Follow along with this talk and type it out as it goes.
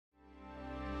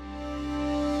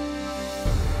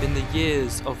In the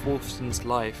years of Wulfstan's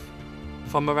life,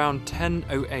 from around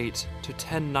 1008 to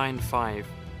 1095,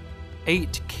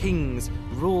 8 kings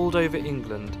ruled over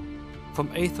England, from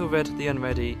Aethelred the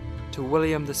Unready to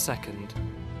William II.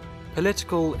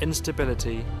 Political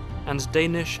instability and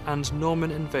Danish and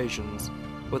Norman invasions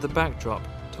were the backdrop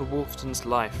to Wulfstan's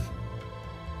life.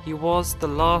 He was the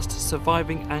last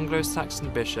surviving Anglo-Saxon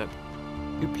bishop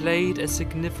who played a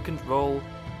significant role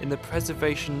in the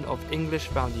preservation of English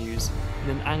values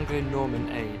in an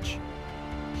Anglo-Norman age.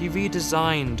 He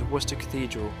redesigned Worcester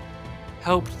Cathedral,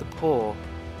 helped the poor,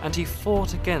 and he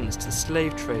fought against the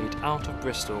slave trade out of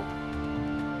Bristol.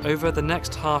 Over the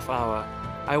next half hour,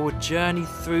 I will journey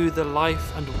through the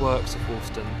life and works of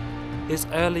Wulfstan, his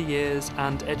early years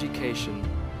and education,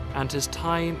 and his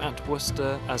time at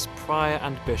Worcester as prior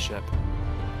and bishop.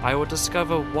 I will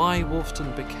discover why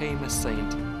Wulfstan became a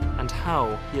saint and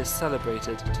how he is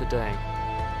celebrated today.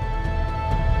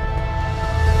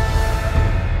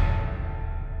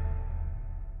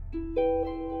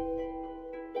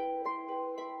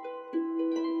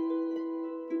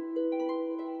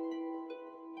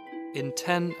 In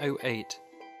 1008,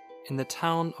 in the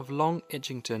town of Long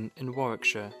Itchington in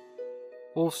Warwickshire,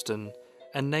 Wulfstan,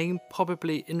 a name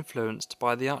probably influenced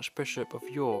by the Archbishop of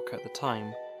York at the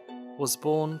time, was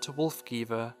born to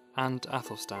Wulfgiver and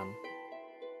Athelstan.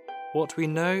 What we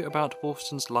know about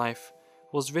Wulfstan's life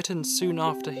was written soon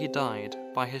after he died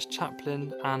by his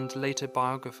chaplain and later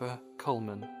biographer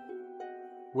Colman.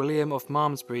 William of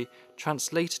Malmesbury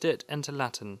translated it into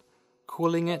Latin,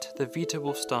 calling it the Vita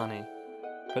Wulfstani,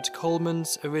 but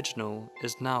Colman's original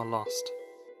is now lost.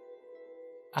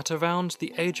 At around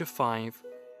the age of 5,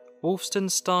 Wulfstan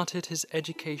started his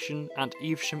education at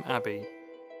Evesham Abbey,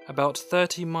 about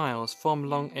 30 miles from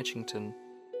Long Itchington,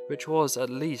 which was at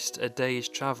least a day's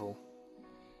travel.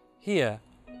 Here,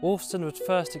 Wulfstan would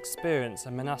first experience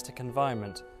a monastic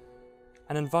environment,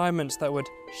 an environment that would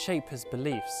shape his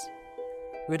beliefs.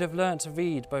 He would have learnt to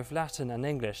read both Latin and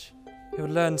English. He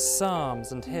would learn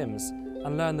psalms and hymns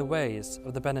and learn the ways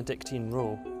of the Benedictine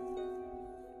rule.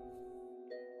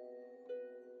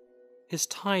 His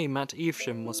time at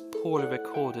Evesham was poorly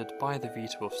recorded by the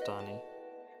Vita Wulfstani,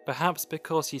 perhaps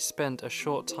because he spent a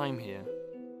short time here.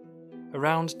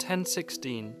 Around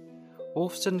 1016,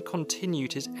 Wulfstan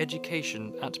continued his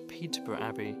education at Peterborough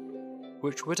Abbey,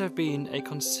 which would have been a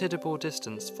considerable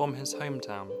distance from his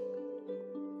hometown.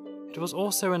 It was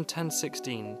also in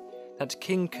 1016 that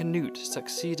King Canute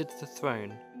succeeded the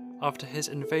throne after his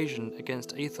invasion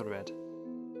against Aethelred.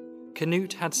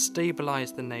 Canute had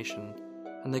stabilised the nation,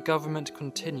 and the government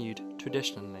continued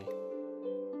traditionally.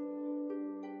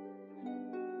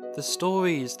 The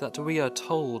stories that we are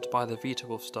told by the Vita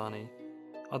Wulfstani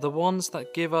are the ones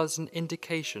that give us an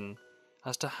indication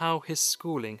as to how his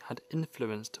schooling had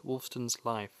influenced Wulfstan's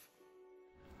life.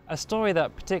 A story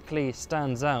that particularly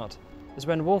stands out is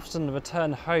when Wulfstan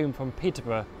returned home from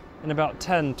Peterborough in about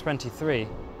 1023.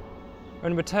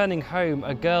 When returning home,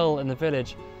 a girl in the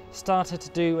village started to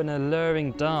do an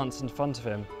alluring dance in front of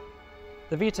him.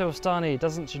 The Vita Wulfstani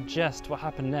doesn't suggest what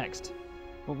happened next,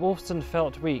 but Wulfstan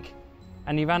felt weak,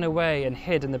 and he ran away and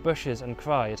hid in the bushes and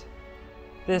cried.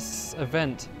 This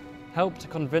event helped to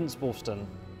convince Wulfstan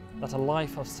that a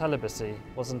life of celibacy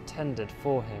was intended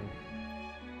for him.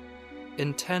 In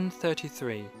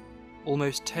 1033,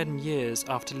 almost 10 years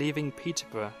after leaving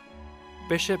Peterborough,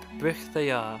 Bishop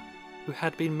Brychtejar, who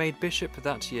had been made bishop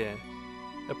that year,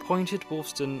 appointed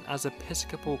Wulfstan as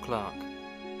episcopal clerk.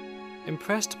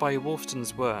 Impressed by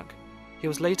Wulfstan's work, he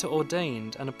was later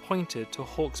ordained and appointed to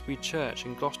Hawkesbury Church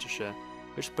in Gloucestershire,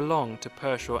 which belonged to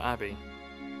Pershore Abbey.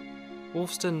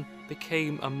 Wulfstan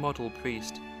became a model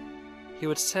priest. He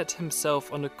would set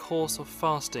himself on a course of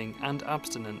fasting and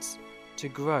abstinence to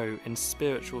grow in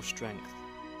spiritual strength.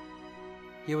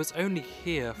 He was only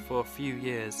here for a few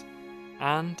years,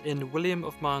 and in William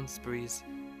of Malmesbury's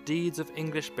Deeds of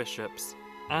English Bishops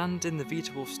and in the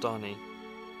Vita Wulfstani,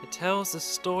 it tells the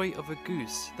story of a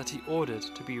goose that he ordered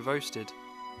to be roasted.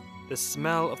 The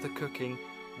smell of the cooking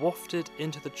wafted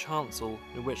into the chancel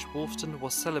in which Wulfstan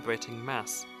was celebrating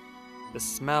Mass. The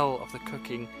smell of the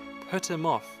cooking put him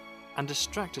off and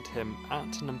distracted him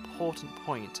at an important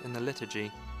point in the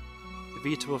liturgy. The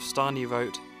Vita Wulfstani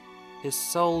wrote, "His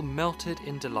soul melted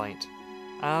in delight,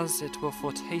 as it were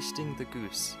for tasting the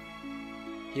goose.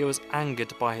 He was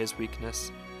angered by his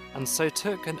weakness, and so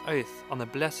took an oath on the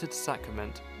Blessed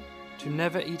Sacrament to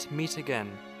never eat meat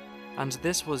again, and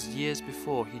this was years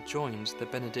before he joined the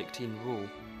Benedictine rule."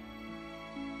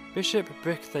 Bishop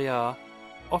Brychtejar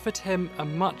offered him a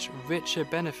much richer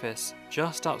benefice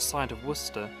just outside of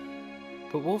Worcester,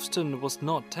 but Wulfstan was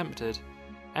not tempted,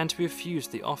 and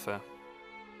refused the offer.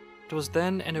 It was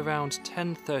then in around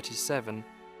 1037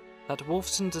 that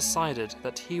Wulfstan decided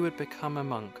that he would become a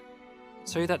monk,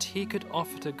 so that he could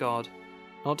offer to God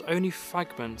not only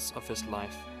fragments of his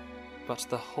life, but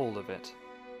the whole of it.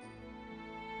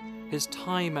 His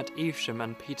time at Evesham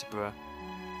and Peterborough,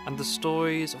 and the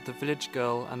stories of the village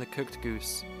girl and the cooked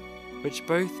goose, which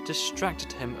both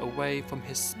distracted him away from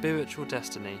his spiritual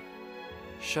destiny,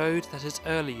 showed that his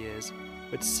early years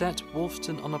would set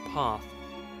Wulfstan on a path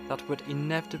that would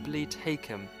inevitably take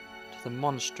him to the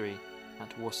monastery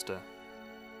at Worcester.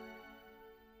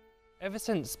 Ever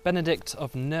since Benedict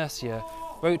of Nursia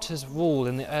wrote his rule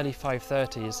in the early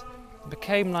 530s, it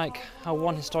became, like how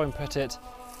one historian put it,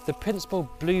 the principal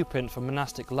blueprint for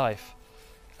monastic life.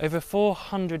 Over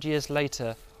 400 years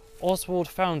later, Oswald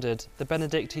founded the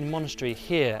Benedictine monastery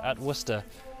here at Worcester.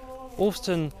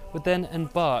 Wulfstan would then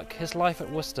embark his life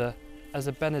at Worcester as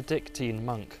a Benedictine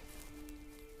monk.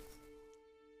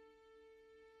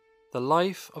 The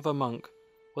life of a monk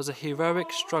was a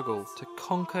heroic struggle to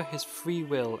conquer his free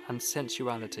will and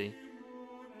sensuality.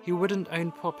 He wouldn't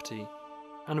own property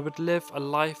and would live a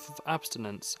life of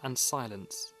abstinence and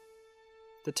silence.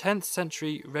 The 10th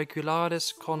century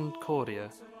Regularis Concordia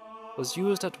was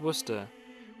used at Worcester,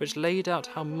 which laid out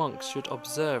how monks should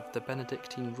observe the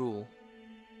Benedictine rule.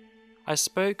 I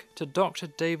spoke to Dr.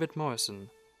 David Morrison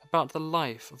about the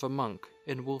life of a monk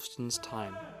in Wulfstan's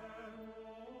time.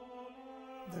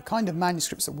 The kind of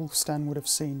manuscripts that Wulfstan would have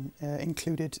seen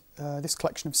included this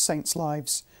collection of saints'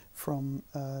 lives from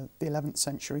the 11th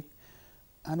century,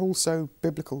 and also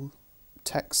biblical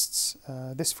texts.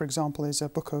 This, for example, is a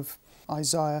book of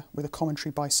Isaiah with a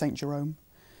commentary by St. Jerome,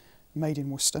 made in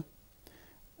Worcester.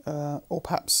 Or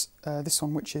perhaps this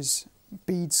one, which is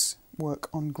Bede's work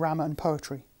on grammar and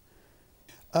poetry.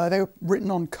 They were written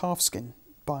on calfskin,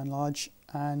 by and large,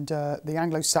 and the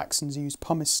Anglo-Saxons used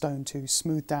pumice stone to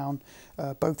smooth down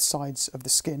both sides of the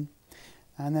skin,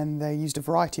 and then they used a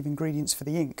variety of ingredients for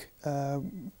the ink,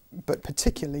 but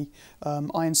particularly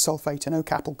iron sulphate and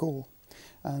oak apple gall,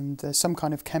 and there's some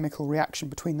kind of chemical reaction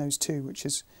between those two, which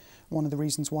is one of the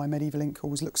reasons why medieval ink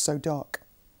always looks so dark.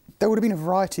 There would have been a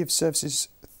variety of services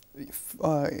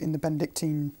in the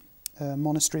Benedictine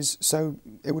monasteries, so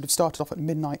it would have started off at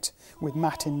midnight with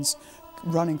matins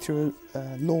running through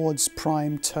Lauds,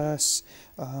 Prime, Terce,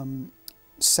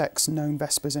 Sex, Known,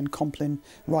 Vespers and Compline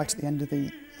right at the end of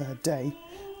the day,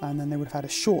 and then they would have had a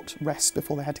short rest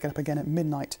before they had to get up again at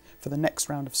midnight for the next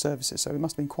round of services, so it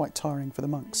must have been quite tiring for the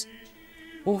monks.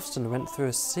 Wulfstan went through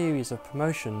a series of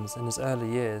promotions in his early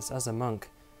years as a monk.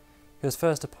 He was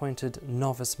first appointed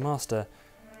novice master,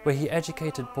 where he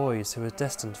educated boys who were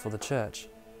destined for the church,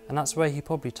 and that's where he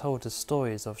probably told his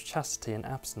stories of chastity and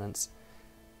abstinence.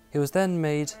 He was then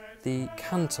made the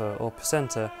cantor or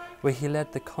precentor, where he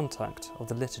led the conduct of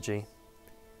the liturgy.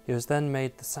 He was then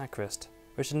made the sacrist,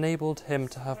 which enabled him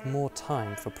to have more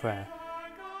time for prayer.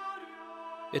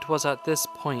 It was at this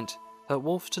point that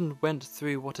Wulfstan went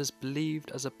through what is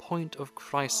believed as a point of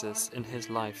crisis in his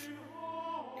life.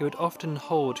 He would often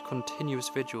hold continuous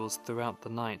vigils throughout the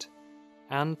night,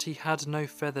 and he had no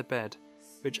feather bed,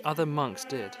 which other monks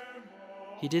did.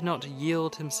 He did not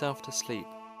yield himself to sleep,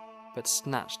 but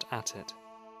snatched at it.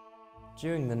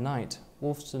 During the night,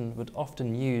 Wulfstan would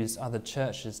often use other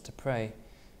churches to pray.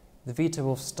 The Vita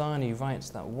Wulfstani writes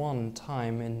that one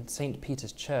time in St.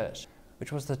 Peter's Church,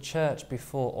 which was the church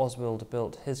before Oswald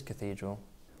built his cathedral,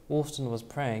 Wulfstan was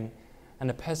praying, and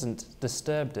a peasant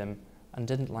disturbed him and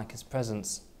didn't like his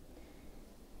presence.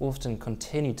 Wulfstan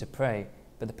continued to pray,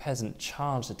 but the peasant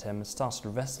charged at him and started to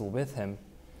wrestle with him.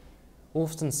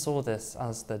 Wulfstan saw this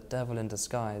as the devil in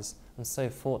disguise, and so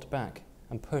fought back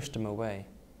and pushed him away.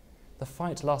 The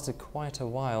fight lasted quite a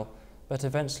while, but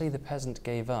eventually the peasant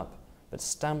gave up, but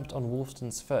stamped on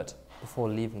Wulfstan's foot before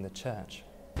leaving the church.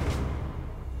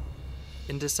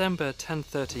 In December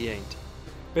 1038,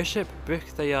 Bishop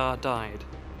Brychthayar died,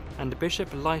 and Bishop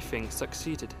Leifing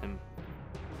succeeded him.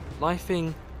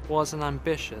 Leifing was an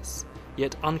ambitious,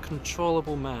 yet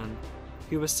uncontrollable man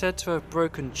who was said to have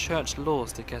broken church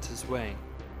laws to get his way.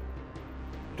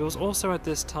 It was also at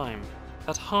this time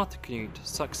that Harthacnut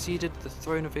succeeded the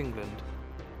throne of England,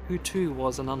 who too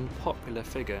was an unpopular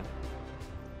figure.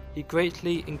 He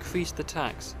greatly increased the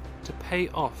tax to pay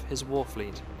off his war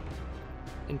fleet.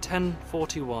 In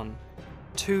 1041,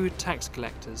 2 tax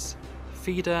collectors,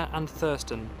 Feda and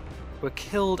Thurston, were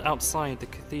killed outside the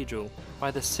cathedral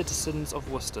by the citizens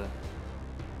of Worcester.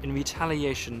 In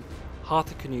retaliation,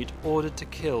 Harthacnut ordered to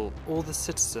kill all the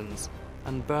citizens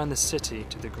and burn the city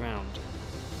to the ground.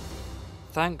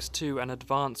 Thanks to an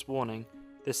advance warning,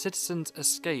 the citizens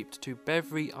escaped to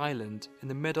Bevry Island in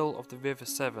the middle of the River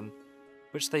Severn,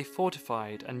 which they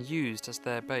fortified and used as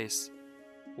their base.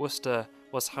 Worcester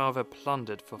was however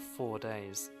plundered for 4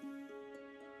 days.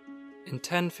 In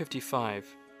 1055,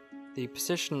 the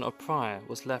position of prior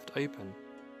was left open.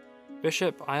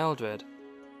 Bishop Ealdred,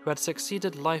 who had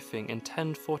succeeded Lyfing in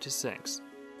 1046,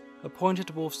 appointed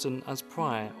Wulfstan as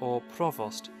prior or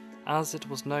provost, as it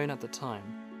was known at the time.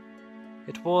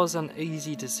 It was an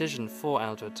easy decision for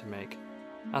Ealdred to make,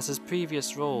 as his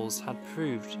previous roles had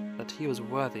proved that he was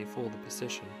worthy for the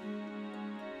position.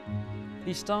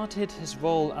 He started his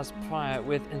role as prior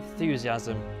with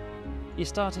enthusiasm. He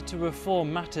started to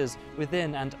reform matters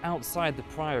within and outside the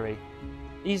priory.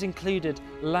 These included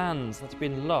lands that had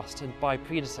been lost by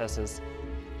predecessors.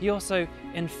 He also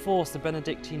enforced the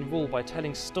Benedictine rule by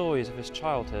telling stories of his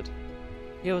childhood.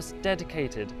 He was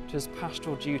dedicated to his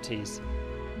pastoral duties.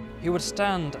 He would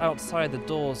stand outside the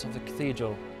doors of the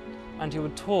cathedral, and he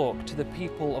would talk to the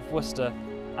people of Worcester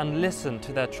and listen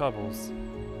to their troubles.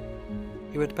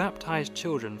 He would baptize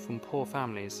children from poor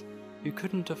families who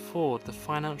couldn't afford the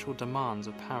financial demands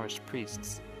of parish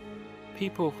priests.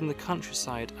 People from the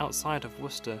countryside outside of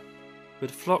Worcester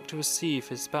would flock to receive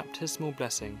his baptismal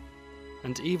blessing,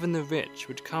 and even the rich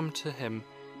would come to him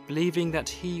believing that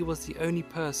he was the only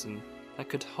person that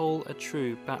could hold a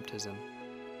true baptism.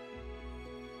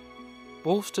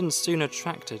 Wulfstan soon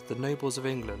attracted the nobles of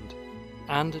England,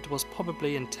 and it was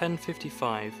probably in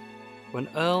 1055 when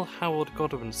Earl Harold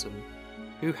Godwinson,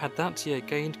 who had that year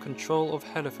gained control of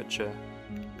Herefordshire,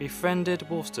 befriended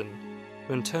Wulfstan,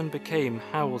 who in turn became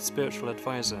Harold's spiritual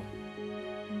advisor.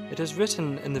 It is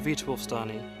written in the Vita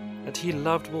Wulfstani that he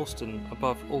loved Wulfstan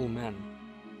above all men.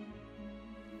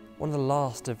 One of the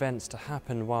last events to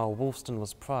happen while Wulfstan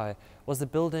was prior was the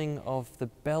building of the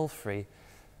belfry.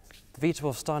 The Vita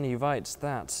Wulfstani writes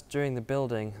that during the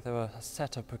building there were a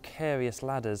set of precarious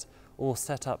ladders all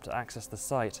set up to access the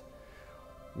site.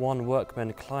 One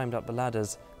workman climbed up the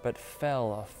ladders but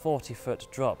fell a 40-foot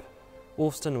drop.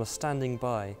 Wulfstan was standing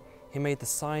by. He made the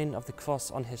sign of the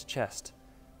cross on his chest.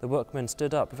 The workman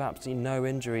stood up with absolutely no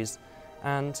injuries,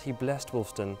 and he blessed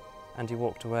Wulfstan and he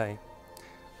walked away.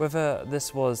 Whether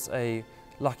this was a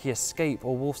lucky escape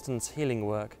or Wulfstan's healing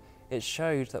work, it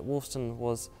showed that Wulfstan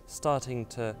was starting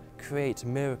to create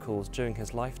miracles during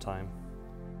his lifetime.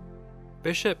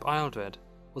 Bishop Ealdred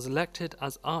was elected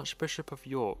as Archbishop of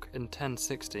York in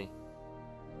 1060.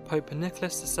 Pope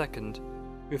Nicholas II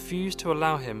refused to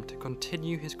allow him to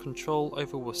continue his control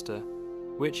over Worcester,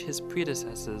 which his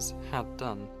predecessors had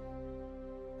done.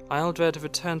 Ealdred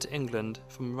returned to England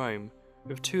from Rome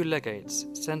with 2 legates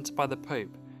sent by the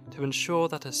Pope to ensure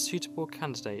that a suitable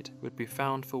candidate would be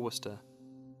found for Worcester.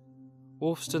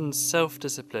 Wulfstan's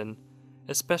self-discipline,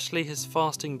 especially his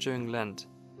fasting during Lent,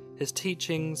 his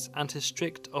teachings and his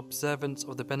strict observance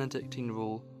of the Benedictine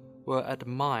rule were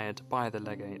admired by the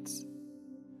legates.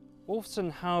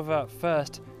 Wulfstan, however, at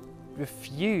first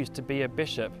refused to be a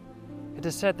bishop. It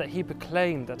is said that he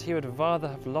proclaimed that he would rather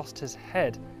have lost his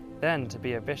head than to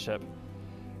be a bishop.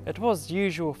 It was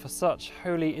usual for such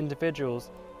holy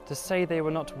individuals to say they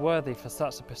were not worthy for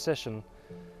such a position,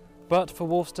 but for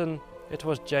Wulfstan it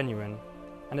was genuine,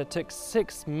 and it took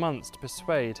 6 months to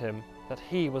persuade him that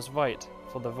he was right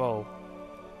for the role.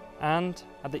 And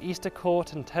at the Easter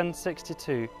Court in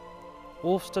 1062,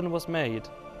 Wulfstan was made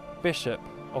Bishop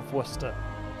of Worcester.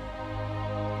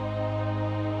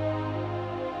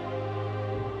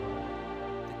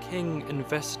 The king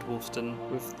invested Wulfstan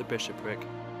with the bishopric.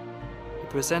 He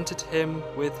presented him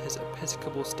with his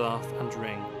episcopal staff and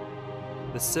ring,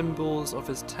 the symbols of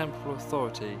his temporal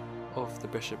authority of the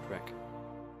bishopric.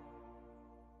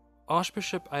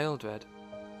 Archbishop Ealdred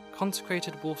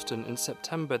consecrated Wulfstan in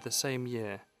September the same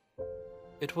year.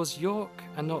 It was York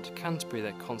and not Canterbury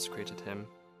that consecrated him,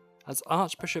 as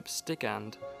Archbishop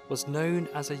Stigand was known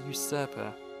as a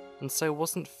usurper and so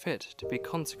wasn't fit to be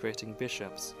consecrating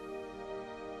bishops.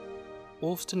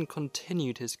 Wulfstan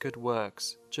continued his good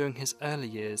works during his early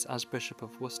years as Bishop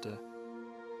of Worcester.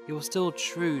 He was still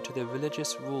true to the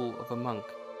religious rule of a monk.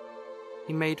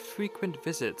 He made frequent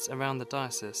visits around the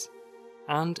diocese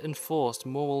and enforced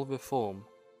moral reform.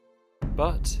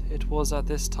 But it was at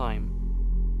this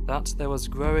time that there was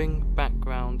growing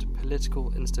background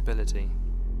political instability.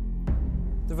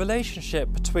 The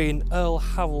relationship between Earl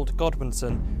Harold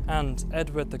Godwinson and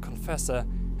Edward the Confessor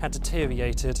had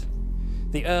deteriorated.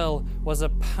 The Earl was a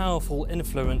powerful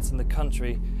influence in the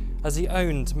country as he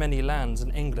owned many lands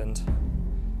in England.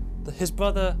 His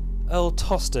brother Earl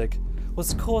Tostig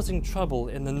was causing trouble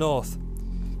in the north.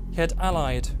 He had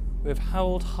allied with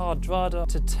Harold Hardrada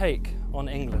to take on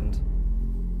England.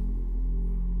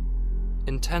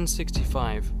 In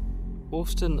 1065,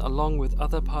 Wulfstan, along with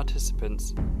other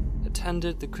participants,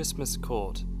 attended the Christmas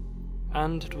court,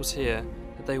 and it was here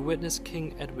that they witnessed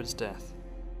King Edward's death.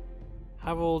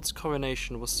 Harold's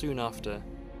coronation was soon after,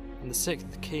 and the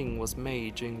sixth king was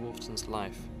made during Wulfstan's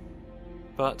life,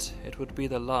 but it would be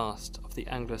the last of the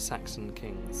Anglo-Saxon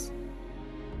kings.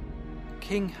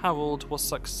 King Harold was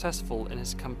successful in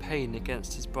his campaign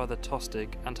against his brother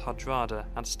Tostig and Hardrada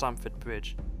at Stamford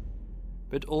Bridge,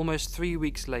 but almost 3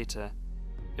 weeks later,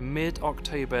 in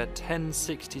mid-October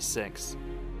 1066,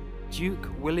 Duke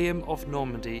William of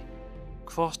Normandy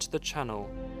crossed the Channel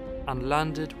and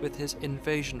landed with his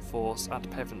invasion force at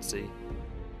Pevensey,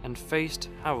 and faced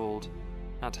Harold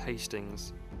at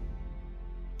Hastings.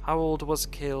 Harold was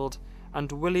killed, and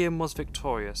William was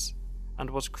victorious, and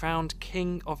was crowned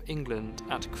King of England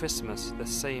at Christmas the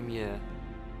same year.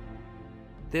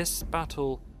 This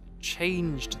battle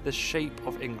changed the shape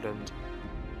of England.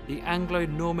 The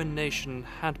Anglo-Norman nation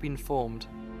had been formed,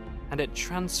 and it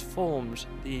transformed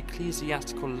the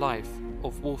ecclesiastical life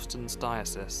of Wulfstan's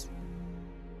diocese.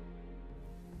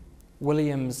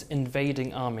 William's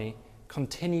invading army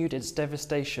continued its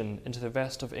devastation into the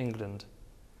rest of England.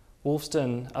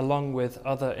 Wulfstan, along with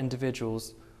other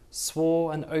individuals,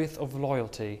 swore an oath of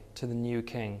loyalty to the new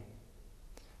king.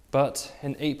 But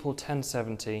in April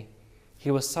 1070,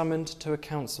 he was summoned to a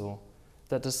council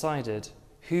that decided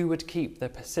who would keep their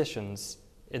positions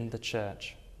in the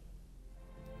church.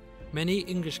 Many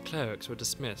English clerics were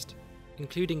dismissed,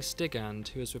 including Stigand,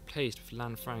 who was replaced with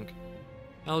Lanfranc.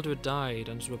 Eldred died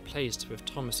and was replaced with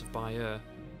Thomas of Bayeux.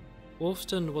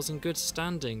 Wulfstan was in good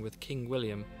standing with King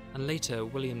William and later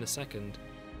William II,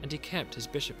 and he kept his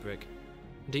bishopric,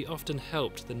 and he often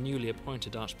helped the newly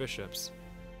appointed archbishops.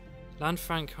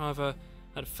 Lanfranc, however,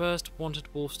 at first wanted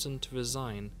Wulfstan to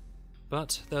resign,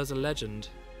 but there was a legend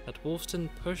that Wulfstan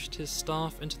pushed his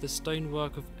staff into the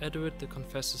stonework of Edward the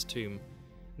Confessor's tomb,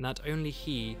 and that only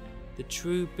he, the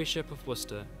true Bishop of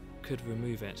Worcester, could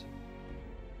remove it.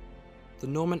 The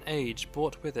Norman age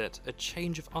brought with it a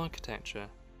change of architecture,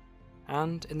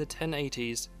 and in the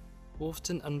 1080s,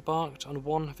 Wulfstan embarked on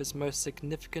one of his most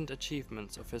significant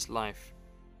achievements of his life,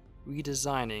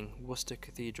 redesigning Worcester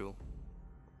Cathedral.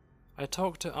 I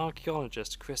talked to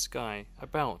archaeologist Chris Guy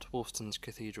about Wulfstan's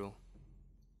cathedral.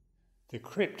 The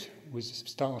crypt was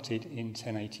started in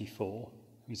 1084.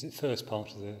 It was the first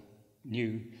part of the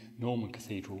new Norman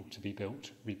cathedral to be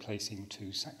built, replacing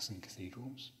two Saxon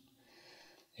cathedrals.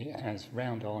 It has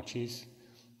round arches.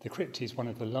 The crypt is one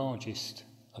of the largest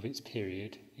of its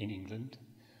period in England,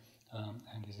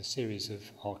 and is a series of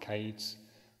arcades,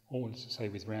 all as I say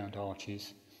with round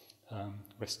arches,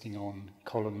 resting on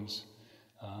columns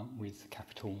with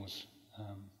capitals,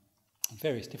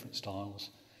 various different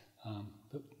styles,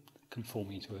 but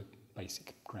conforming to a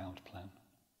basic ground plan.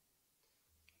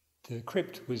 The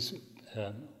crypt was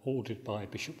ordered by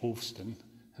Bishop Wulfstan,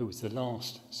 who was the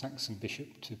last Saxon bishop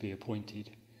to be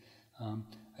appointed,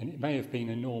 and it may have been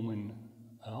a Norman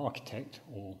architect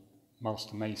or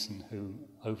master mason who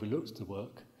overlooked the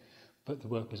work, but the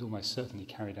work was almost certainly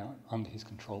carried out under his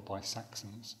control by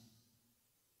Saxons.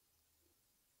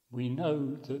 We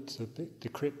know that the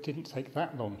crypt didn't take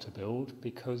that long to build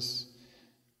because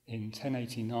in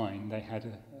 1089 they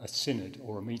had a synod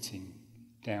or a meeting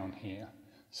down here,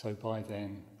 so by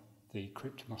then the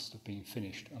crypt must have been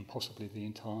finished and possibly the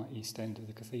entire east end of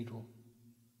the cathedral.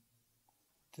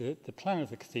 The plan of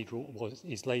the cathedral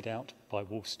is laid out by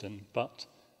Wulfstan, but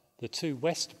the two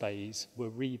west bays were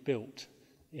rebuilt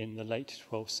in the late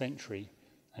 12th century,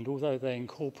 and although they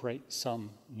incorporate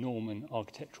some Norman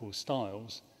architectural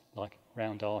styles, like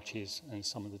round arches and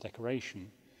some of the decoration,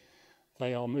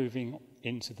 they are moving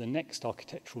into the next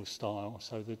architectural style,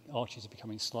 so the arches are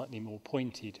becoming slightly more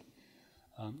pointed,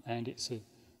 and it's a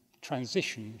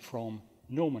transition from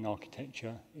Norman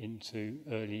architecture into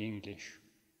early English.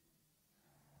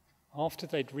 After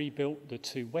they'd rebuilt the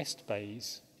two west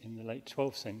bays in the late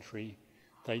 12th century,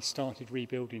 they started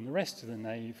rebuilding the rest of the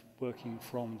nave, working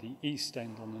from the east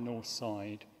end on the north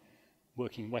side,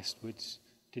 working westwards,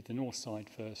 did the north side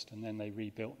first, and then they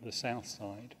rebuilt the south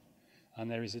side. And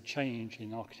there is a change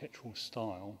in architectural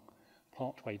style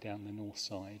partway down the north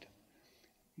side,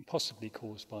 possibly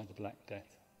caused by the Black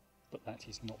Death, but that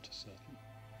is not certain.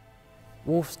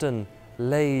 Wulfstan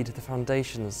laid the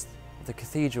foundations of the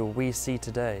cathedral we see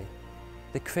today.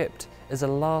 The crypt is a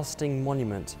lasting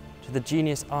monument to the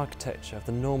genius architecture of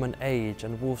the Norman age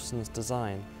and Wulfstan's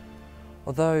design.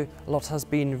 Although a lot has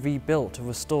been rebuilt or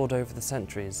restored over the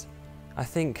centuries, I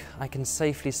think I can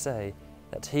safely say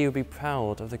that he will be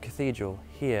proud of the cathedral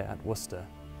here at Worcester.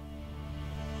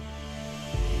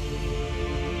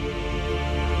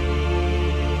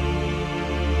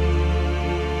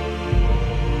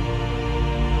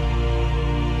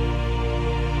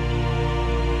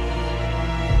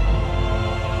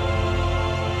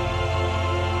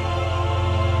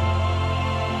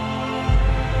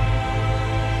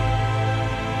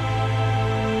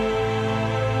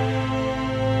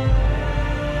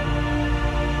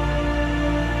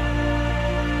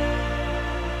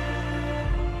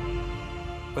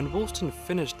 When Wulfstan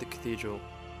finished the cathedral,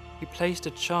 he placed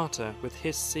a charter with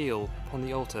his seal upon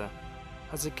the altar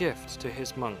as a gift to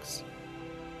his monks.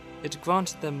 It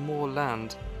granted them more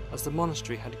land as the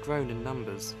monastery had grown in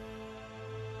numbers.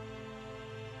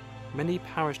 Many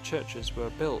parish churches were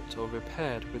built or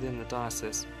repaired within the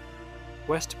diocese.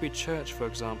 Westbury Church, for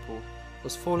example,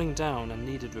 was falling down and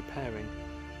needed repairing,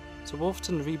 so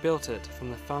Wulfstan rebuilt it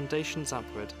from the foundations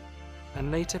upward,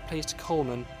 and later placed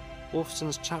Coleman,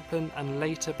 Wulfstan's chaplain and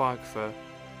later biographer,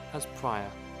 as prior.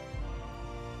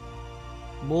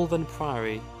 Malvern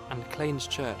Priory and Claines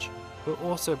Church were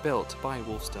also built by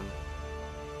Wulfstan.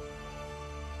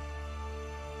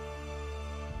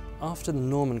 After the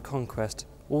Norman conquest,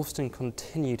 Wulfstan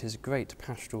continued his great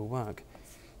pastoral work.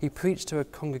 He preached to a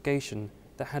congregation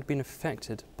that had been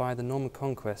affected by the Norman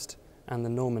conquest and the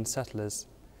Norman settlers.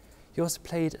 He also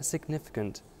played a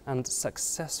significant and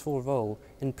successful role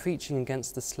in preaching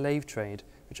against the slave trade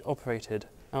which operated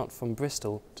out from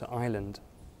Bristol to Ireland.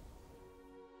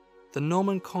 The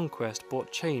Norman conquest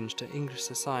brought change to English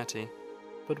society,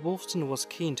 but Wulfstan was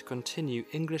keen to continue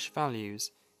English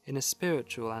values in a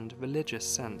spiritual and religious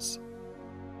sense.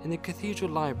 In the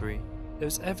cathedral library, there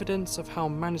is evidence of how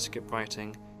manuscript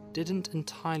writing didn't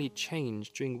entirely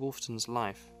change during Wulfstan's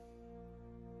life.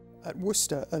 At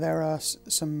Worcester, there are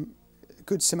some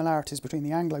good similarities between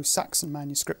the Anglo-Saxon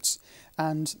manuscripts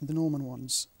and the Norman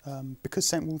ones. Because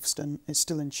St Wulfstan is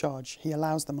still in charge, he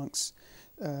allows the monks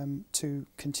to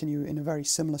continue in a very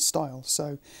similar style.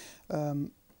 So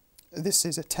this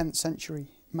is a 10th century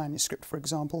manuscript, for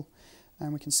example,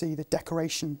 and we can see the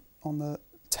decoration on the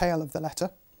tail of the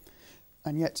letter.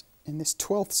 And yet in this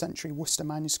 12th century Worcester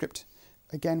manuscript,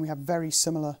 again we have very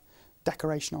similar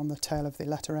decoration on the tail of the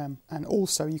letter M. And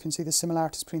also you can see the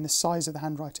similarities between the size of the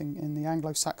handwriting in the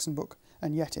Anglo-Saxon book,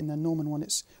 and yet in the Norman one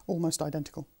it's almost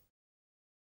identical.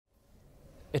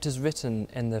 It is written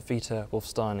in the Vita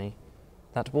Wulfstani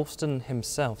that Wulfstan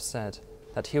himself said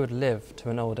that he would live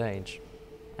to an old age,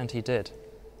 and he did.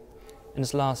 In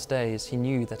his last days he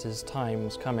knew that his time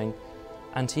was coming,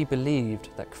 and he believed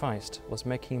that Christ was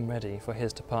making him ready for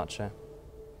his departure.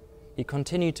 He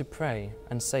continued to pray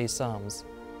and say psalms,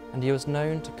 and he was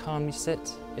known to calmly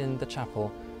sit in the chapel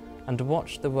and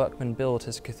watch the workmen build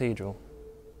his cathedral.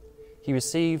 He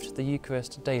received the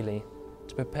Eucharist daily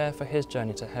to prepare for his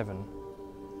journey to heaven.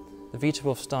 The Vita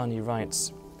Wulfstani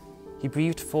writes, "He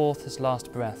breathed forth his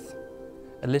last breath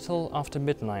a little after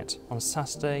midnight on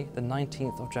Saturday the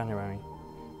 19th of January,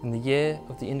 in the year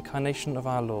of the incarnation of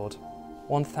our Lord,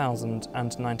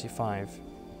 1095,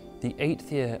 the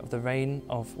 8th year of the reign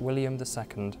of William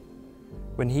II,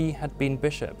 when he had been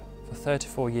bishop for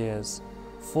 34 years,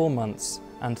 4 months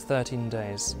and 13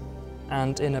 days,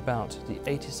 and in about the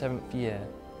 87th year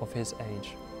of his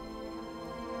age."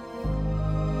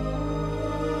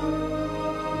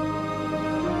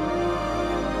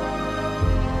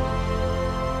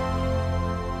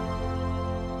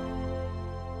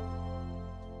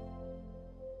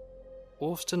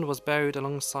 Wulfstan was buried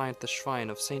alongside the shrine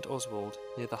of St Oswald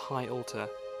near the high altar.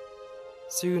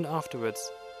 Soon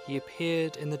afterwards, he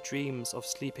appeared in the dreams of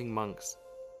sleeping monks,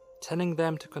 telling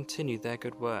them to continue their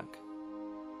good work.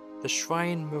 The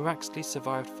shrine miraculously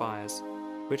survived fires,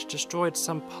 which destroyed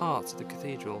some parts of the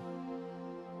cathedral.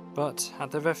 But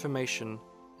at the Reformation,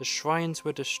 the shrines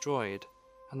were destroyed,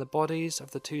 and the bodies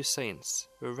of the two saints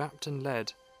were wrapped in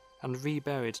lead and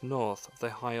reburied north of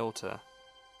the high altar.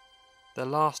 Their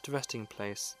last resting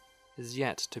place is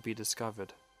yet to be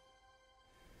discovered.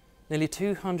 Nearly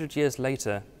 200 years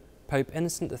later, Pope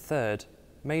Innocent III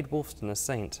made Wulfstan a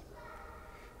saint.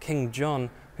 King John,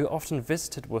 who often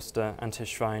visited Worcester and his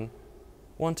shrine,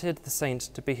 wanted the saint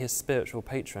to be his spiritual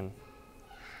patron.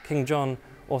 King John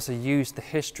also used the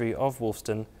history of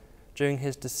Wulfstan during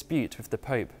his dispute with the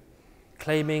Pope,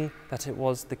 claiming that it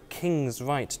was the king's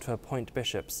right to appoint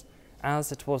bishops,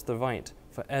 as it was the right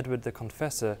for Edward the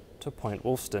Confessor to appoint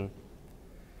Wulfstan.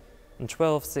 In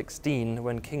 1216,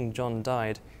 when King John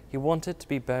died, he wanted to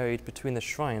be buried between the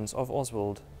shrines of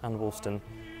Oswald and Wulfstan.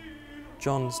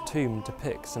 John's tomb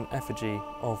depicts an effigy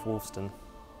of Wulfstan.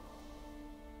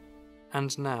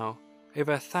 And now,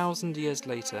 over 1,000 years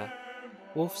later,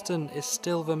 Wulfstan is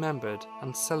still remembered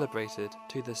and celebrated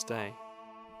to this day.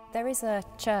 There is a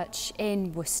church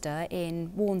in Worcester,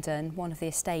 in Wulfstan, one of the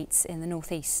estates in the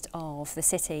northeast of the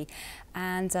city,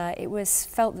 and it was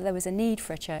felt that there was a need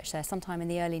for a church there sometime in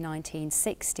the early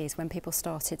 1960s when people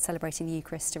started celebrating the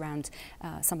Eucharist around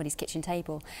somebody's kitchen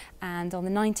table. And on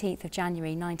the 19th of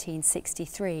January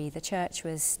 1963, the church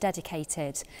was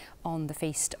dedicated on the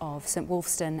feast of St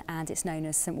Wulfstan, and it's known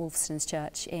as St Wulfstan's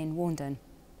Church in Wulfstan.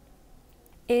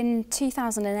 In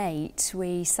 2008,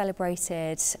 we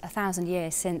celebrated 1,000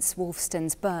 years since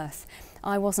Wulfstan's birth.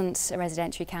 I wasn't a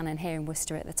residentiary canon here in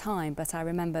Worcester at the time, but I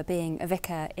remember being a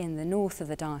vicar in the north of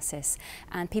the diocese,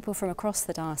 and people from across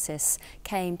the diocese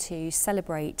came to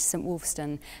celebrate St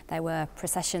Wulfstan. There were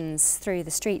processions through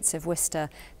the streets of Worcester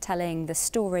telling the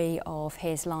story of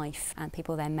his life, and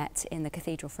people then met in the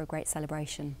cathedral for a great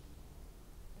celebration.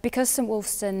 Because St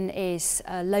Wulfstan is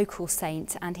a local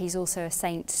saint and he's also a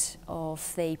saint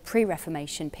of the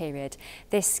pre-Reformation period,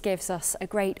 this gives us a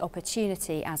great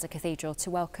opportunity as a cathedral to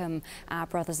welcome our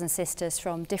brothers and sisters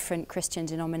from different Christian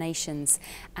denominations,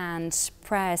 and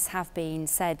prayers have been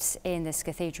said in this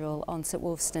cathedral on St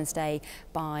Wulfstan's Day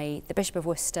by the Bishop of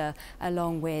Worcester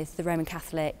along with the Roman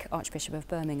Catholic Archbishop of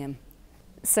Birmingham.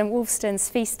 St Wulfstan's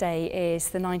feast day is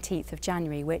the 19th of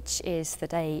January, which is the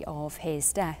day of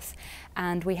his death,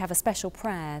 and we have a special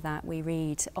prayer that we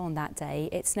read on that day.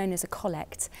 It's known as a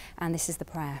collect, and this is the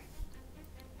prayer.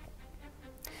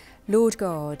 Lord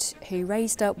God, who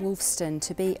raised up Wulfstan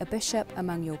to be a bishop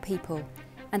among your people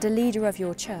and a leader of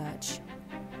your church,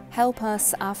 help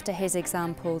us after his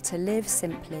example to live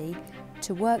simply,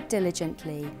 to work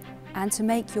diligently, and to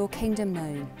make your kingdom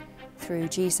known through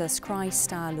Jesus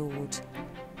Christ our Lord.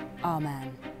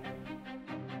 Amen.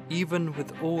 Even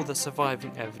with all the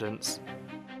surviving evidence,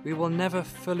 we will never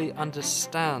fully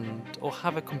understand or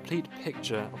have a complete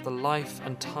picture of the life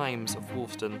and times of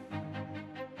Wulfstan.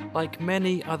 Like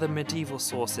many other medieval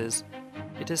sources,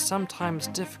 it is sometimes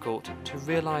difficult to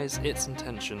realise its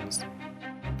intentions,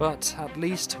 but at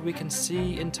least we can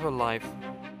see into a life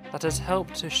that has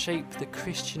helped to shape the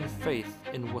Christian faith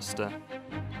in Worcester.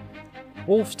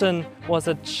 Wulfstan was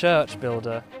a church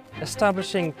builder,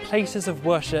 establishing places of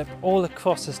worship all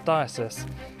across his diocese,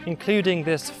 including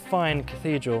this fine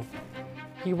cathedral.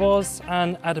 He was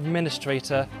an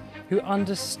administrator who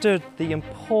understood the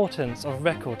importance of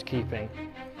record keeping.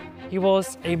 He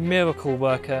was a miracle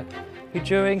worker who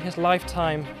during his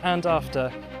lifetime and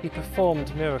after, he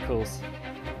performed miracles.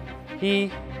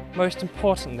 He, most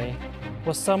importantly,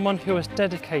 was someone who was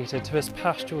dedicated to his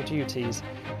pastoral duties,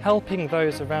 helping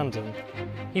those around him.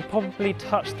 He probably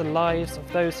touched the lives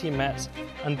of those he met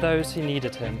and those who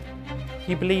needed him.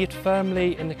 He believed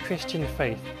firmly in the Christian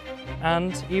faith,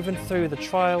 and even through the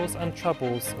trials and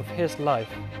troubles of his life,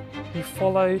 he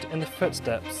followed in the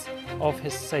footsteps of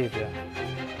his Saviour.